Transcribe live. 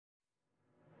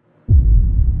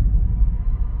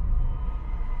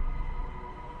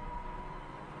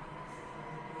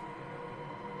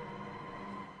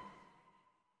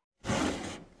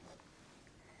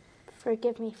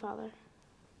Forgive me, Father,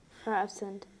 for I've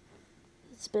sinned.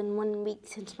 It's been 1 week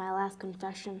since my last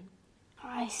confession.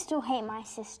 I still hate my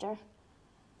sister.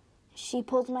 She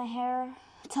pulls my hair,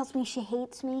 tells me she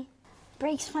hates me,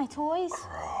 breaks my toys.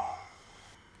 Crow.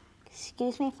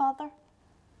 Excuse me, Father?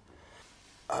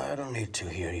 I don't need to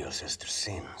hear your sister's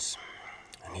sins.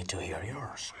 I need to hear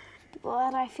yours.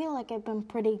 But I feel like I've been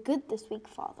pretty good this week,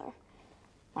 Father.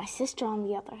 My sister, on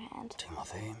the other hand.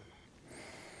 Timothy,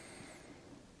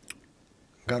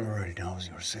 God already knows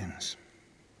your sins.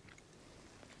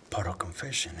 Part of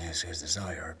confession is his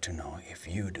desire to know if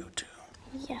you do too.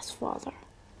 Yes, Father.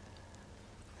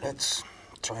 Let's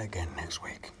try again next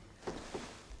week.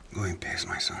 Go in peace,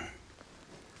 my son,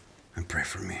 and pray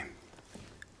for me,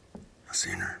 a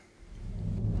sinner.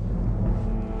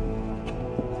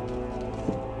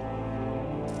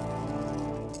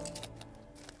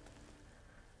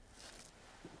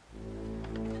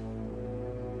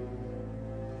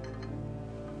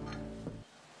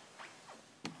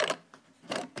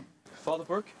 Father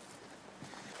Burke,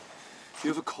 you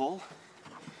have a call.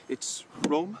 It's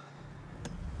Rome.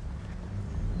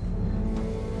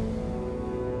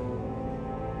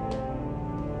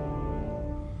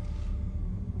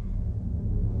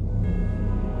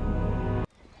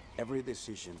 Every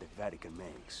decision the Vatican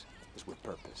makes is with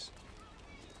purpose.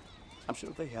 I'm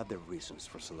sure they had their reasons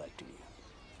for selecting you.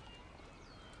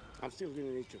 I'm still going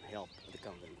to need your help at the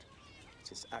convent,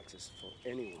 since access for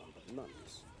anyone but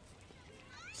nuns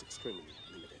is extremely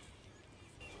limited.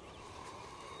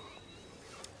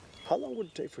 How long would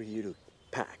it take for you to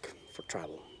pack for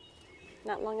travel?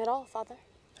 Not long at all, Father.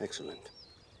 Excellent.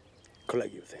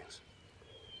 Collect your things.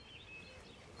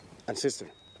 And sister,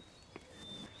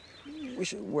 we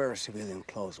should wear civilian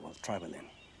clothes while traveling.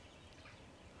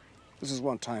 This is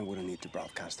one time we don't need to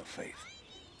broadcast our faith.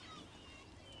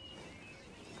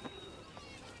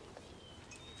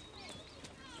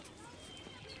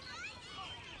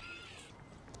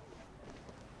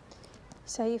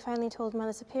 So you finally told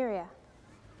Mother Superior?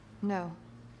 No.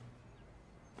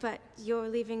 But you're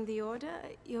leaving the order?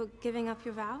 You're giving up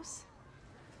your vows?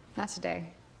 Not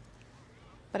today.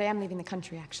 But I am leaving the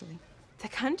country, actually. The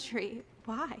country?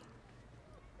 Why?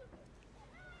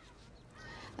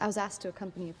 I was asked to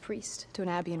accompany a priest to an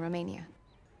abbey in Romania.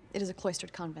 It is a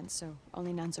cloistered convent, so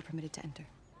only nuns are permitted to enter.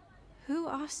 Who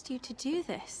asked you to do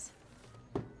this?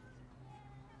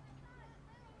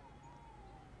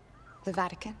 The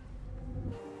Vatican.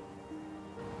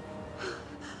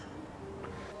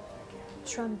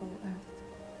 Tremble, earth,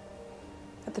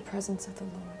 at the presence of the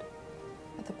Lord,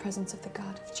 at the presence of the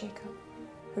God of Jacob,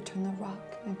 who turned the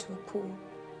rock into a pool,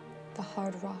 the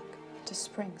hard rock into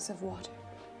springs of water.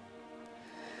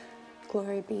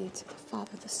 Glory be to the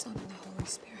Father, the Son, and the Holy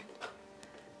Spirit,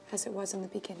 as it was in the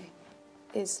beginning,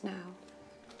 is now,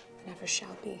 and ever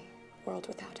shall be, world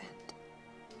without end.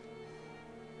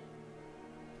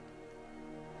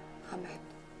 Amen.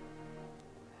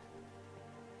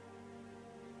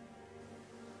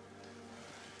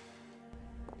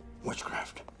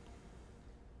 Witchcraft.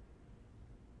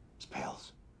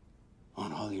 Spells.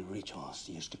 Unholy rituals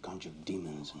used to conjure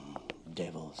demons and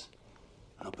devils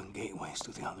and open gateways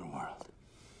to the other world.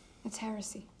 It's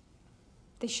heresy.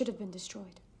 They should have been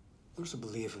destroyed. There's a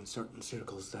belief in certain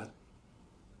circles that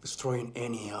destroying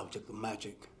any object of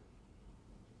magic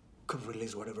could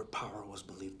release whatever power was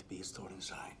believed to be stored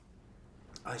inside.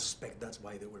 I suspect that's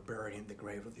why they were buried in the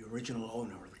grave of the original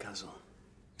owner of the castle,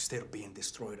 instead of being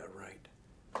destroyed outright.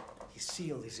 His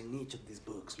seal is in each of these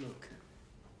books, look.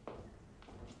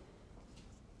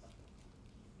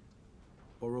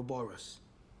 Ouroboros,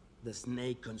 the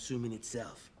snake consuming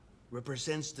itself,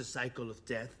 represents the cycle of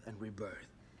death and rebirth.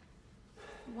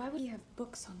 Why would you have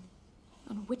books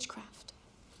on witchcraft?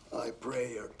 I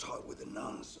pray your talk with the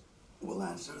nuns will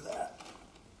answer that.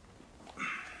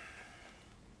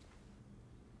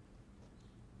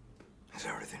 Is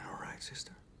everything all right,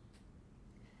 sister?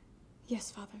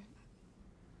 Yes, Father.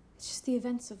 It's just the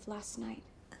events of last night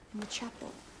in the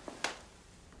chapel.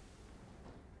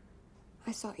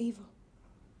 I saw evil.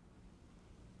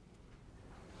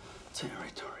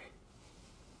 Territory.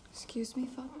 Excuse me,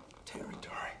 Father?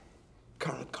 Territory.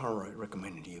 Colonel Conroy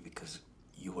recommended you because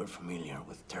you were familiar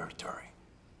with territory.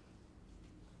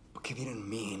 But he didn't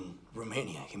mean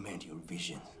Romania, he meant your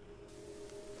vision.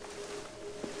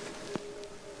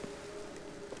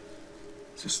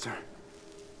 Sister,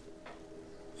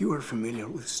 you are familiar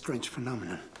with a strange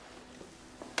phenomenon.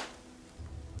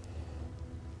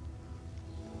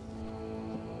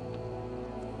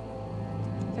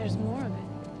 There's more of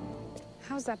it.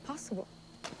 How's that possible?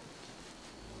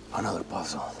 Another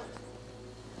puzzle.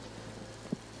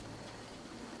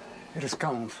 It is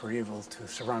common for evil to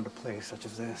surround a place such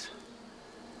as this.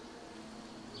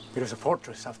 It is a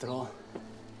fortress, after all,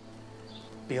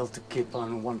 built to keep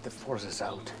unwanted forces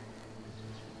out.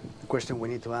 The question we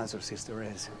need to answer, sister,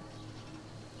 is,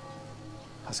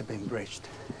 has it been breached?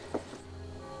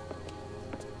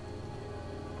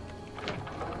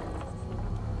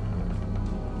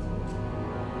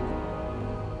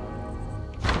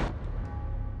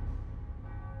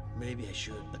 Maybe I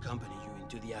should accompany you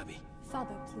into the Abbey.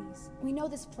 Father, please. We know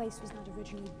this place was not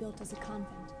originally built as a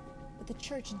convent, but the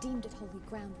church deemed it holy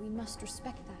ground. We must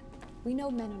respect that. We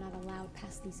know men are not allowed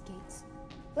past these gates.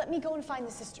 Let me go and find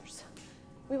the sisters.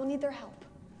 We will need their help.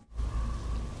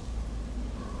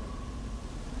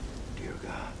 Dear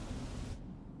God,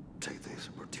 take this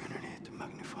opportunity to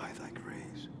magnify thy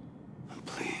grace. And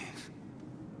please,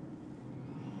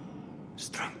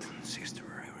 strengthen Sister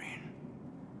Irene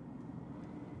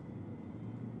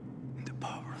in the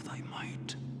power of thy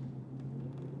might.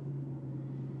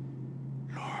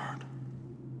 Lord,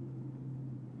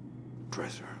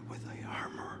 dress her with thy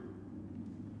armor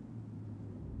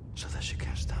so that she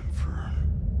can stand firm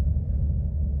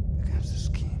against the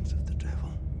schemes of the devil.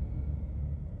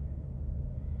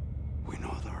 We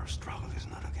know that our struggle is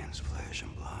not against flesh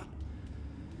and blood,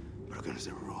 but against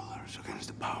the rulers, against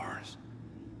the powers,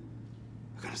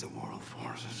 against the world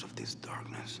forces of this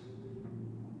darkness,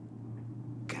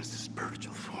 against the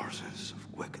spiritual forces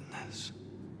of wickedness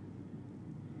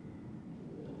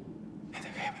in the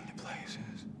heavenly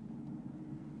places.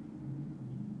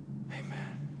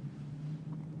 Amen.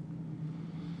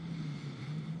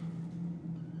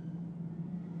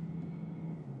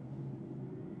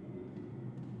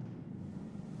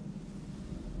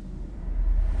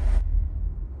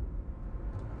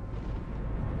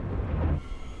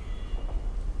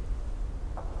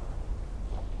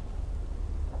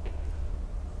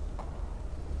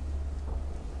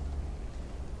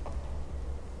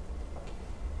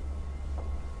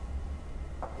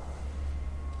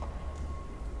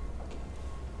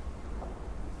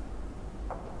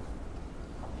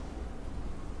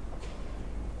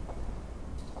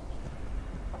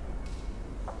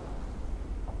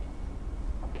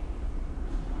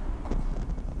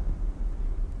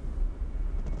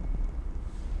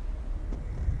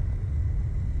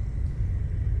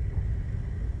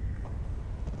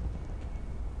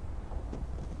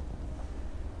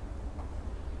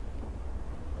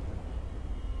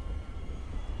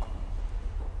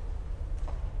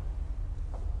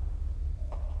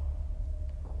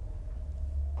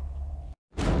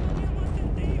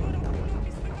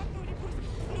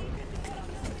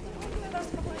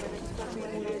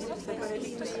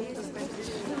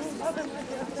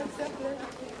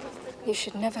 You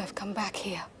should never have come back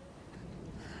here.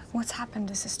 What's happened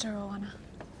to Sister Oana?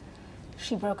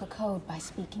 She broke a code by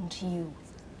speaking to you.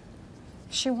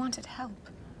 She wanted help.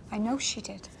 I know she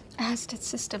did. As did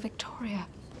Sister Victoria.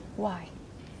 Why?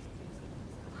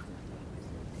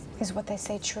 Is what they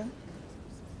say true?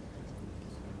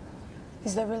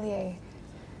 Is there really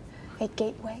a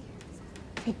gateway?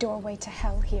 A doorway to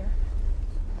hell here?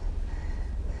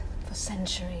 For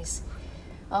centuries,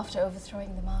 after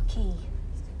overthrowing the Marquis,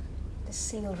 the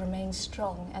seal remained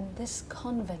strong, and this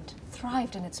convent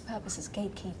thrived in its purpose as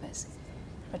gatekeepers,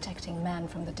 protecting man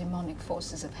from the demonic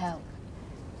forces of hell.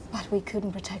 But we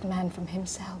couldn't protect man from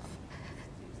himself.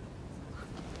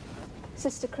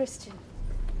 Sister Christian,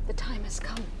 the time has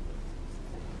come.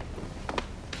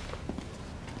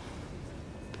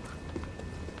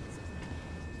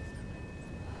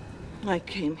 I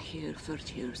came here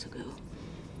 30 years ago.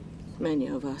 Many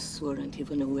of us weren't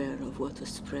even aware of what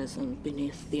was present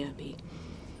beneath the Abbey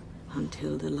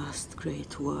until the last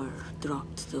great war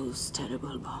dropped those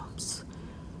terrible bombs.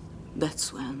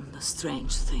 That's when the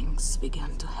strange things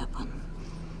began to happen.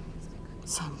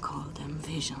 Some call them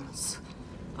visions,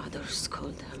 others call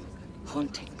them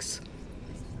hauntings.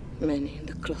 Many in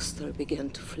the cluster began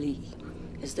to flee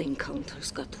as the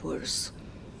encounters got worse,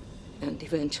 and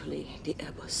eventually the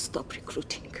abbess stopped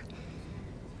recruiting.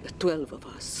 The 12 of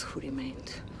us who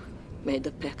remained made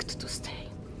a pact to stay.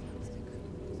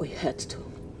 We had to.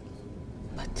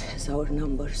 But as our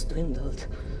numbers dwindled,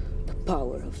 the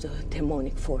power of the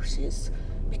demonic forces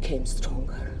became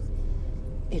stronger.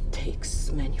 It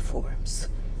takes many forms.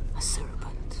 A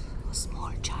serpent, a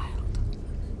small child,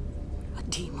 a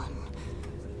demon.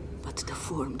 But the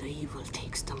form the evil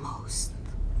takes the most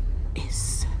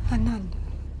is a nun.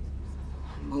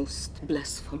 Most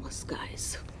blasphemous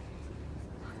guise.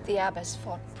 The abbess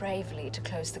fought bravely to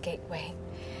close the gateway,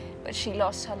 but she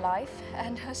lost her life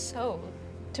and her soul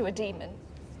to a demon.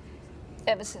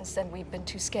 Ever since then, we've been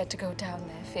too scared to go down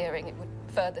there, fearing it would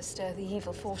further stir the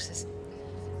evil forces.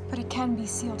 But it can be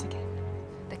sealed again.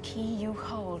 The key you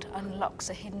hold unlocks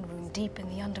a hidden room deep in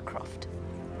the Undercroft.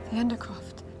 The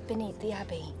Undercroft? Beneath the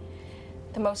Abbey,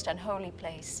 the most unholy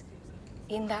place.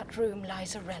 In that room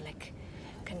lies a relic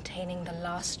containing the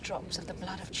last drops of the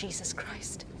blood of Jesus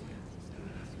Christ.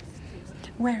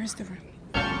 Where is the room?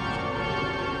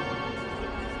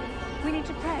 We need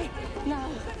to pray, now.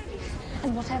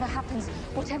 And whatever happens,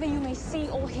 whatever you may see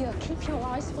or hear, keep your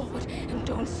eyes forward and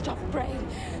don't stop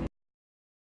praying.